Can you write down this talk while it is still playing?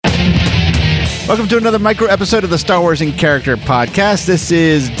Welcome to another micro episode of the Star Wars in Character podcast. This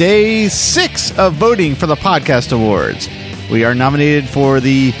is day 6 of voting for the Podcast Awards. We are nominated for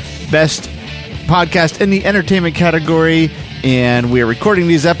the best podcast in the entertainment category, and we are recording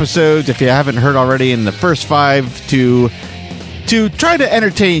these episodes, if you haven't heard already, in the first 5 to try to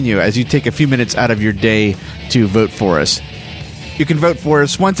entertain you as you take a few minutes out of your day to vote for us. You can vote for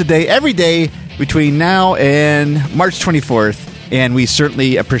us once a day, every day, between now and March 24th. And we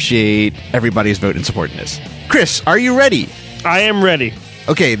certainly appreciate everybody's vote in supporting this. Chris, are you ready? I am ready.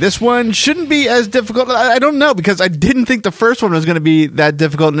 Okay, this one shouldn't be as difficult. I don't know, because I didn't think the first one was going to be that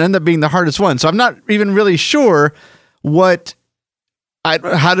difficult and end up being the hardest one. So I'm not even really sure how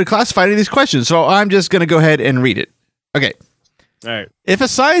to classify any of these questions. So I'm just going to go ahead and read it. Okay. All right. If a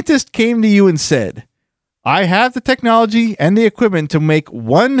scientist came to you and said, I have the technology and the equipment to make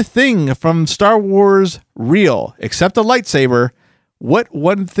one thing from Star Wars real, except a lightsaber, what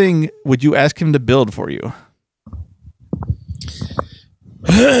one thing would you ask him to build for you?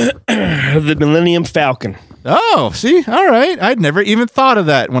 The Millennium Falcon. Oh, see? All right. I'd never even thought of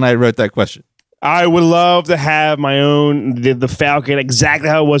that when I wrote that question. I would love to have my own, the Falcon, exactly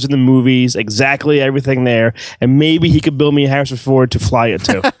how it was in the movies, exactly everything there, and maybe he could build me a Harrison Ford to fly it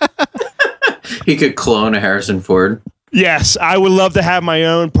to. He could clone a Harrison Ford. Yes, I would love to have my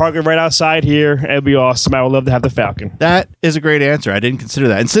own, park it right outside here. It'd be awesome. I would love to have the Falcon. That is a great answer. I didn't consider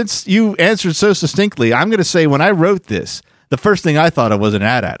that. And since you answered so succinctly, I'm going to say when I wrote this, the first thing I thought of was an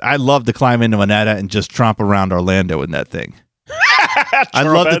AT-AT. I'd love to climb into an AT-AT and just tromp around Orlando in that thing. I'd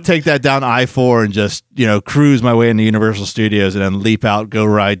love to take that down I-4 and just, cruise my way into Universal Studios and then leap out, go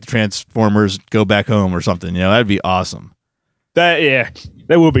ride Transformers, go back home or something. That'd be awesome. That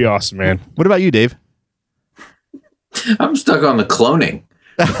would be awesome, man. What about you, Dave? I'm stuck on the cloning.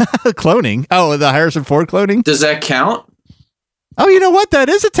 Cloning? Oh, the Harrison Ford cloning? Does that count? Oh, you know what? That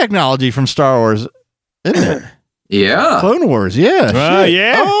is a technology from Star Wars, isn't it? Yeah. Clone Wars, yeah.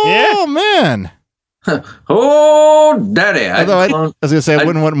 Yeah. Man. Oh, daddy. I was going to say, I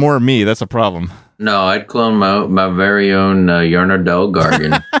wouldn't want more of me. That's a problem. No, I'd clone my very own Yarna Del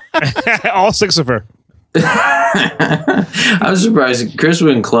Gargan. All 6 of her. I'm surprised Chris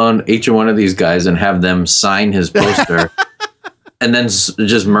wouldn't clone each one of these guys and have them sign his poster and then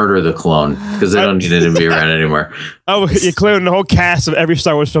just murder the clone because they don't need it to be around anymore. Oh, you clone the whole cast of every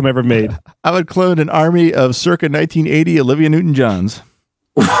Star Wars film ever made. I would clone an army of circa 1980 Olivia Newton-Johns.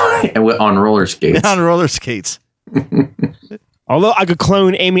 On roller skates. On roller skates. Although I could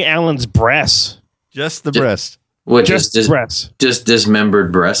clone Amy Allen's breasts. Just the breast. What, just breasts. Just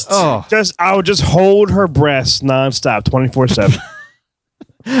dismembered breasts. Oh, I would just hold her breasts nonstop, 24/7.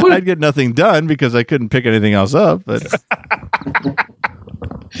 I'd get nothing done because I couldn't pick anything else up. But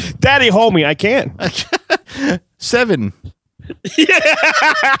Daddy, hold me. I can't. 7.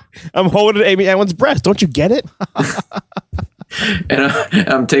 Yeah. I'm holding Amy Allen's breast. Don't you get it? And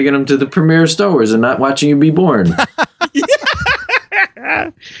I'm taking them to the premiere of Star Wars and not watching you be born.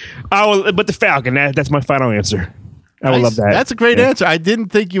 But the Falcon, that's my final answer. I would love that. That's a great answer. I didn't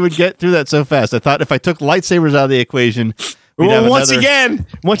think you would get through that so fast. I thought if I took lightsabers out of the equation, once again,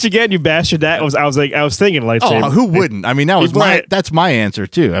 you bastard. I was thinking lightsaber. Oh, who wouldn't? I mean, that's my answer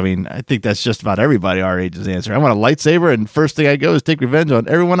too. I mean, I think that's just about everybody our age's answer. I want a lightsaber, and first thing I go is take revenge on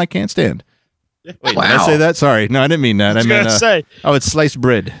everyone I can't stand. Wait, Did I say that? Sorry. No, I didn't mean that. I meant I would slice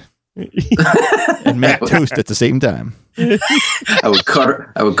bread and make toast at the same time. I would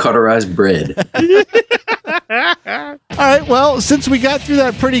cauterize bread. All right, well, since we got through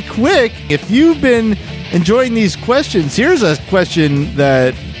that pretty quick, if you've been enjoying these questions, here's a question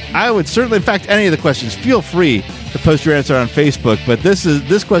that I would certainly, in fact, any of the questions, feel free to post your answer on Facebook, but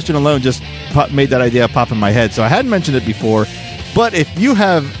this question alone just made that idea pop in my head, so I hadn't mentioned it before. But if you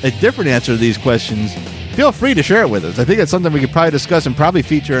have a different answer to these questions, feel free to share it with us. I think that's something we could probably discuss and probably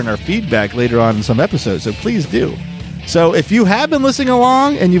feature in our feedback later on in some episodes, so please do. So if you have been listening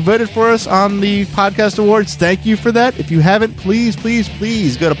along and you voted for us on the Podcast Awards, thank you for that. If you haven't, please, please,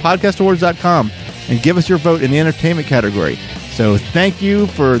 please go to podcastawards.com and give us your vote in the entertainment category. So thank you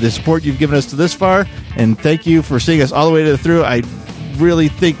for the support you've given us to this far, and thank you for seeing us all the way through. I really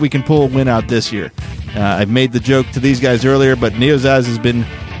think we can pull a win out this year. I've made the joke to these guys earlier, but NEOZAZ has been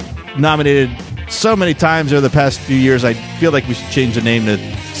nominated so many times over the past few years. I feel like we should change the name to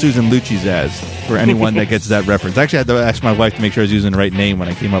Susan Lucci-Zaz for anyone that gets that reference. Actually, I had to ask my wife to make sure I was using the right name when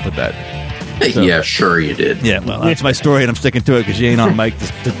I came up with that. So, yeah, sure you did. Yeah, well, that's my story, and I'm sticking to it because she ain't on mic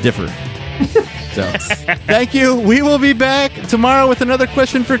to differ. So, thank you. We will be back tomorrow with another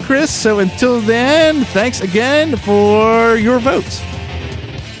question for Chris. So until then, thanks again for your votes.